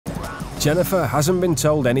Jennifer hasn't been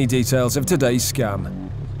told any details of today's scam.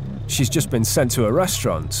 She's just been sent to a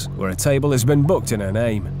restaurant where a table has been booked in her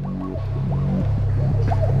name.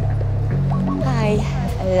 Hi,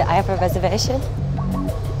 I have a reservation.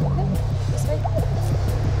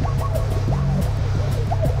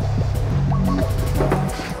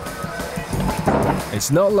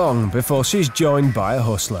 It's not long before she's joined by a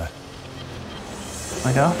hustler.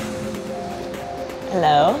 Hi, Gav.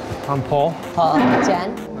 Hello. I'm Paul. Paul,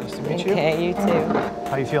 Jen. Nice to meet you. Okay, you too.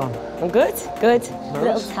 How are you feeling? I'm good, good. A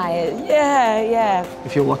little tired. Yeah. You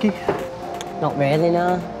feel lucky? Not really,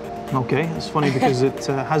 no. Okay, it's funny because it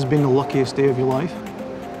has been the luckiest day of your life.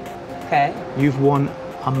 Okay. You've won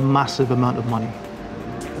a massive amount of money.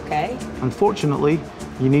 Okay. Unfortunately,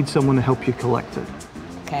 you need someone to help you collect it.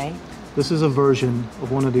 Okay. This is a version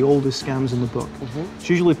of one of the oldest scams in the book. It's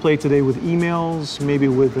usually played today with emails, maybe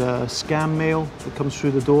with scam mail that comes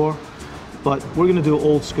through the door. But we're going to do it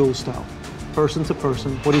old school style, person to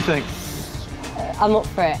person. What do you think? I'm up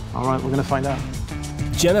for it. All right, we're going to find out.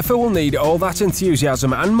 Jennifer will need all that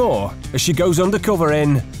enthusiasm and more as she goes undercover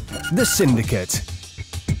in The Syndicate.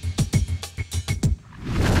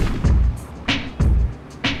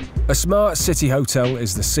 A smart city hotel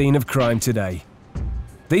is the scene of crime today.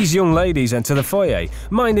 These young ladies enter the foyer,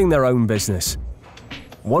 minding their own business.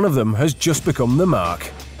 One of them has just become the mark.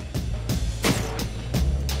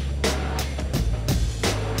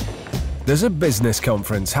 There's a business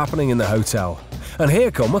conference happening in the hotel, and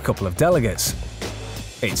here come a couple of delegates.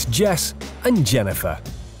 It's Jess and Jennifer,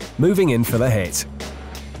 moving in for the hit.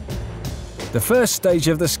 The first stage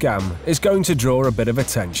of the scam is going to draw a bit of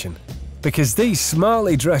attention, because these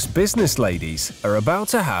smartly dressed business ladies are about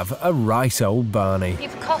to have a right old Barney.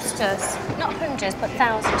 You've cost us, not hundreds, but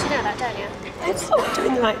thousands. You know that, don't you? I thought we were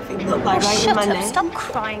doing the right thing, not by writing my name. Stop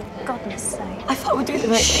crying, goodness sake. I thought we were doing the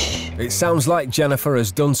right thing. It sounds like Jennifer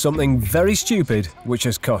has done something very stupid, which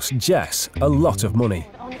has cost Jess a lot of money.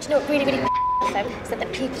 Do you know what really them is that the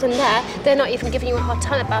people in there, they're not even giving you a hard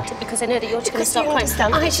time about it because they know that you're just going to stop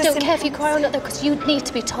crying. I actually don't care if you cry or not, though, because you need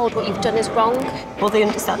to be told what you've done is wrong. Well, they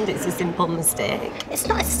understand it's a simple mistake. It's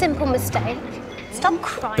not a simple mistake. Stop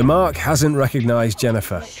crying. The mark hasn't recognised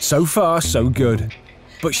Jennifer. So far, so good.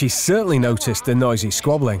 But she's certainly noticed the noisy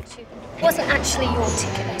squabbling. It wasn't actually your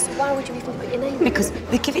ticket, though, so why would you even put your name in? Because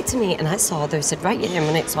they give it to me and I saw they said, write your name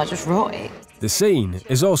on it, so I just wrote it. The scene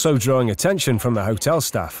is also drawing attention from the hotel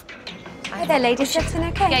staff. Hi there, ladies. Everything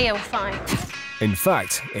okay? Yeah, we're fine. In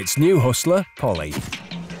fact, it's new hustler, Polly.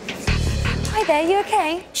 Hi there, you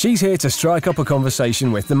okay? She's here to strike up a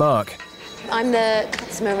conversation with the mark. I'm the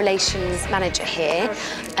customer relations manager here.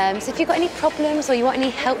 So if you've got any problems or you want any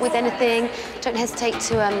help with anything, don't hesitate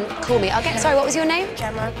to call me. Sorry, what was your name?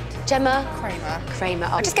 Gemma. Gemma? Kramer.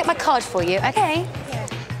 I'll just get my card for you, okay? Yeah.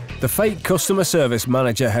 The fake customer service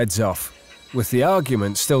manager heads off, with the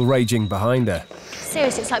argument still raging behind her.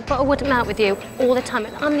 Seriously, it's like butter wouldn't melt with you all the time.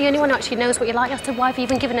 And I'm the only one who actually knows what you like. As to why have you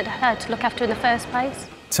even given it to her to look after in the first place?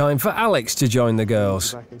 Time for Alex to join the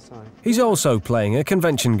girls. He's also playing a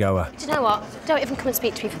convention goer. Do you know what? Don't even come and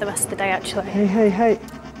speak to me for the rest of the day, actually. Hey.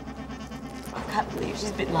 I can't believe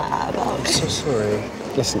she's been like that about it. So sorry.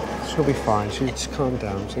 Listen, she'll be fine. She'll just calm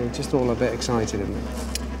down. She's just all a bit excited, isn't it?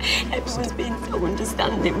 Everyone's been so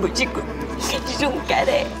understanding, but you don't get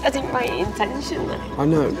it. I didn't write it intentionally. I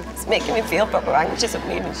know. It's making me feel proper anxious of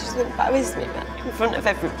me, and she's embarrassed me, man, in front of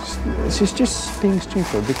everyone. She's just being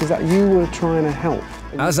stupid because you were trying to help.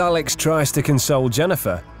 As Alex tries to console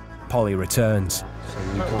Jennifer, Polly returns. So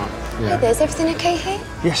you can't. Hi Yeah. there, is everything okay here?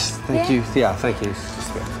 Yes, thank you. Yeah, thank you. It's just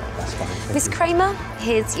a bit. That's fine. Thank Miss you. Kramer,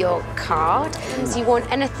 here's your card. Do you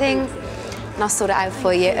want anything? And I'll sort it out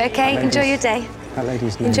for you, okay? Enjoy your day. That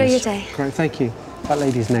lady's name Enjoy is... your day. Great, thank you. That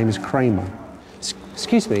lady's name is Kramer.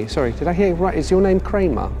 Excuse me, sorry, did I hear you right? Is your name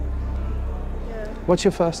Kramer? Yeah. What's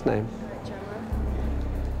your first name?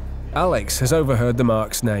 Alex has overheard the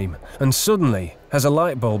mark's name and suddenly has a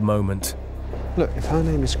light bulb moment. Look, if her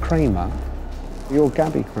name is Kramer, you're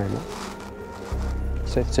Gabby Kramer.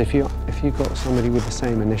 So if you got somebody with the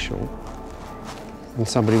same initial and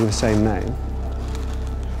somebody with the same name...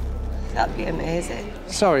 That'd be amazing.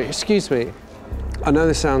 Sorry, excuse me. I know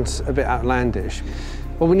this sounds a bit outlandish.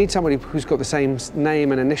 Well, we need somebody who's got the same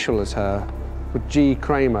name and initial as her, with G.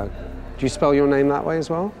 Kramer. Do you spell your name that way as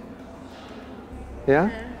well?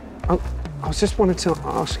 Yeah? I was just wanted to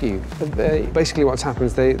ask you. Basically, what's happened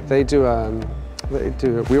is they do.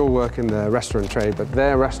 We all work in the restaurant trade, but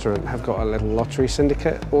their restaurant have got a little lottery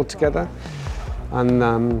syndicate all together, and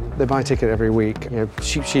they buy a ticket every week. You know,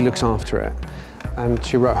 she looks after it. And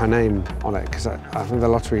she wrote her name on it, because I think the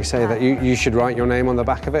lottery say that you should write your name on the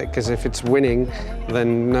back of it, because if it's winning,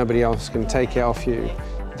 then nobody else can take it off you.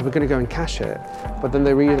 They were going to go and cash it, but then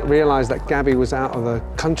they realised that Gabby was out of the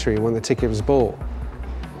country when the ticket was bought.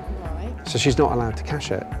 So she's not allowed to cash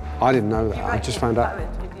it. I didn't know that, I just found out.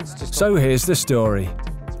 So here's the story.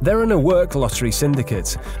 They're in a work lottery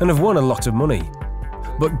syndicate and have won a lot of money.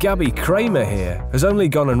 But Gabby Kramer here has only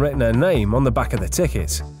gone and written her name on the back of the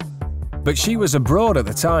ticket. But she was abroad at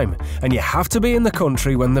the time, and you have to be in the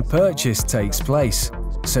country when the purchase takes place.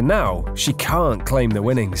 So now she can't claim the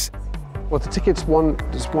winnings. Well, the ticket's won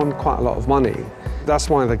quite a lot of money. That's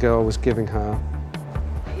why the girl was giving her.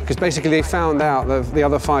 Because basically they found out that the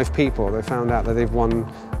other 5 people, they found out that they've won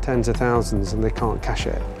tens of thousands and they can't cash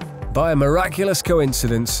it. By a miraculous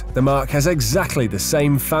coincidence, the mark has exactly the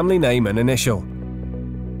same family name and initial.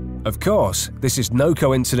 Of course, this is no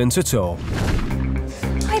coincidence at all.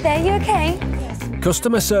 Hi there, you okay?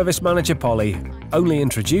 Customer service manager Polly only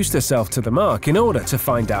introduced herself to the mark in order to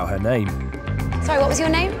find out her name. Sorry, what was your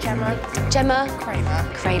name? Gemma. Gemma?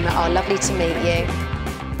 Kramer. Kramer, oh, lovely to meet you.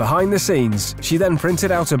 Behind the scenes, she then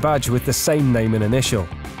printed out a badge with the same name and initial.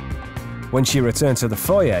 When she returned to the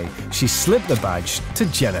foyer, she slipped the badge to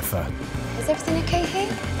Jennifer. Is everything okay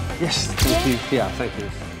here? Yes, thank you. Yeah, thank you.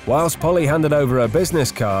 Whilst Polly handed over her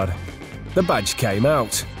business card, the badge came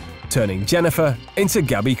out, turning Jennifer into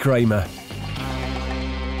Gabby Kramer.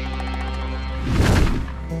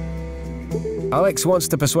 Alex wants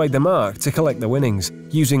to persuade the mark to collect the winnings,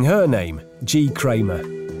 using her name, G. Kramer.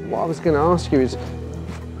 What I was going to ask you is,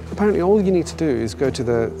 apparently all you need to do is go to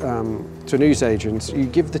a newsagent, you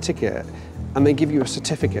give the ticket, and they give you a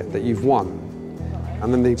certificate that you've won,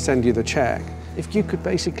 and then they send you the cheque. If you could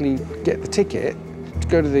basically get the ticket, to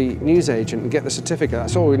go to the newsagent and get the certificate,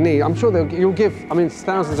 that's all we need. I'm sure you'll give, I mean,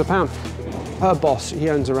 thousands of pounds. Her boss, he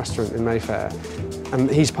owns a restaurant in Mayfair, and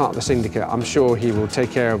he's part of the syndicate. I'm sure he will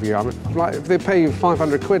take care of you. I mean, like, if they pay you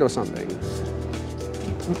 500 quid or something,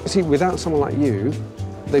 see, without someone like you,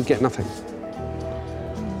 they'd get nothing.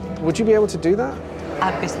 Would you be able to do that?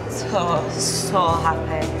 I'd be so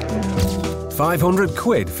happy. 500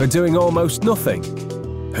 quid for doing almost nothing?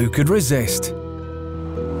 Who could resist?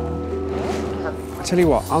 I tell you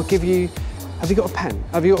what, I'll give you, have you got a pen?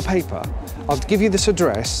 Have you got a paper? I'll give you this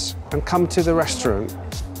address and come to the restaurant.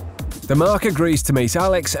 The mark agrees to meet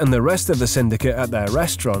Alex and the rest of the syndicate at their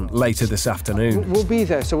restaurant later this afternoon. We'll be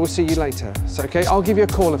there, so we'll see you later. So, okay, I'll give you a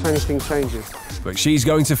call if anything changes. But she's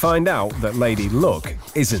going to find out that Lady Luck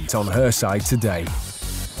isn't on her side today.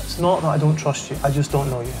 It's not that I don't trust you, I just don't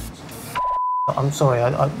know you. I'm sorry,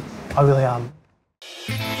 I really am.